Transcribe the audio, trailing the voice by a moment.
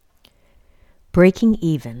Breaking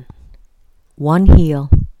even, one heel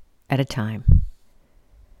at a time.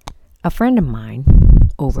 A friend of mine,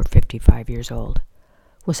 over 55 years old,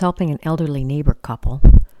 was helping an elderly neighbor couple,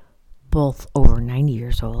 both over 90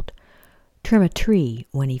 years old, trim a tree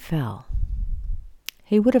when he fell.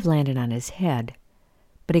 He would have landed on his head,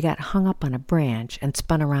 but he got hung up on a branch and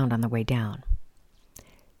spun around on the way down.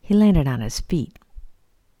 He landed on his feet,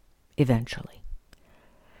 eventually.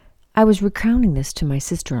 I was recounting this to my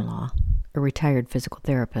sister-in-law, a retired physical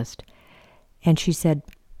therapist, and she said,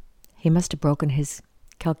 he must have broken his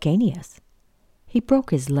calcaneus. He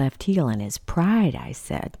broke his left heel in his pride, I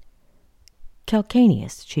said.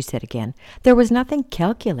 Calcaneus, she said again. There was nothing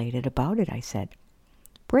calculated about it, I said.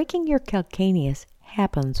 Breaking your calcaneus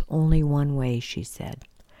happens only one way, she said.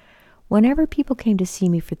 Whenever people came to see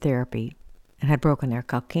me for therapy and had broken their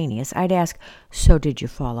calcaneus, I'd ask, so did you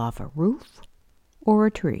fall off a roof or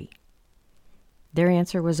a tree? Their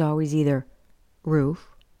answer was always either roof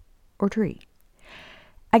or tree.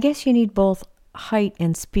 I guess you need both height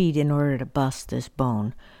and speed in order to bust this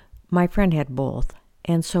bone. My friend had both,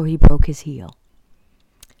 and so he broke his heel.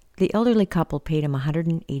 The elderly couple paid him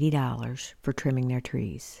 $180 for trimming their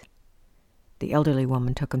trees. The elderly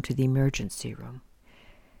woman took him to the emergency room.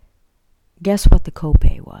 Guess what the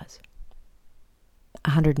copay was?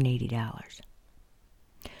 $180.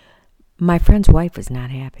 My friend's wife was not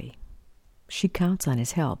happy. She counts on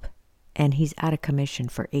his help, and he's out of commission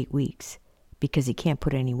for 8 weeks because he can't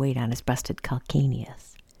put any weight on his busted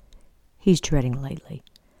calcaneus. He's treading lightly.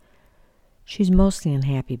 She's mostly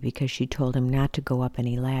unhappy because she told him not to go up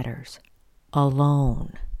any ladders.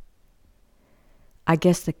 Alone. I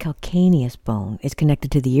guess the calcaneus bone is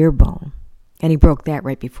connected to the ear bone, and he broke that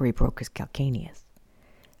right before he broke his calcaneus.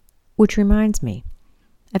 Which reminds me,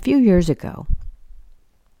 a few years ago,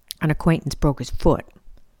 an acquaintance broke his foot.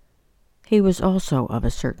 He was also of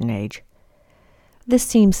a certain age. This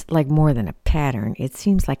seems like more than a pattern. It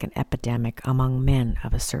seems like an epidemic among men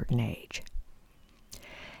of a certain age.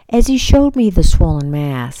 As he showed me the swollen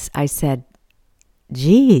mass, I said,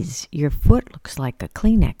 "Geez, your foot looks like a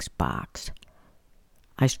Kleenex box."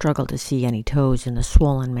 I struggled to see any toes in the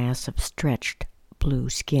swollen mass of stretched blue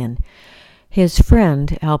skin. His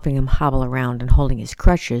friend, helping him hobble around and holding his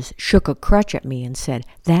crutches, shook a crutch at me and said,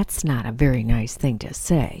 "That's not a very nice thing to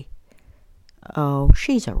say." "Oh,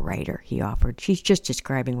 she's a writer," he offered. "She's just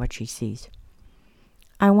describing what she sees."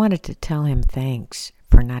 I wanted to tell him thanks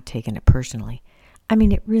for not taking it personally. I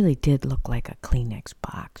mean, it really did look like a Kleenex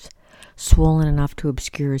box, swollen enough to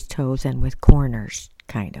obscure his toes and with corners,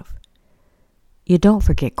 kind of. You don't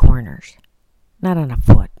forget corners, not on a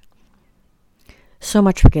foot. So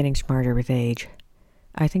much for getting smarter with age.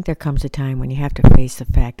 I think there comes a time when you have to face the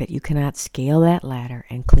fact that you cannot scale that ladder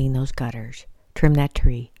and clean those gutters, trim that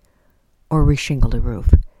tree, or reshingle the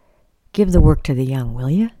roof. Give the work to the young, will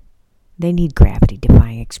you? They need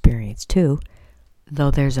gravity-defying experience, too,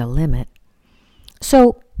 though there's a limit.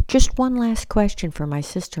 So, just one last question for my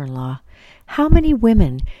sister-in-law. How many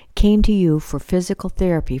women came to you for physical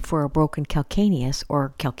therapy for a broken calcaneus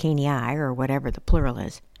or calcanei or whatever the plural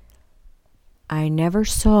is? "I never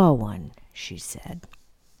saw one," she said.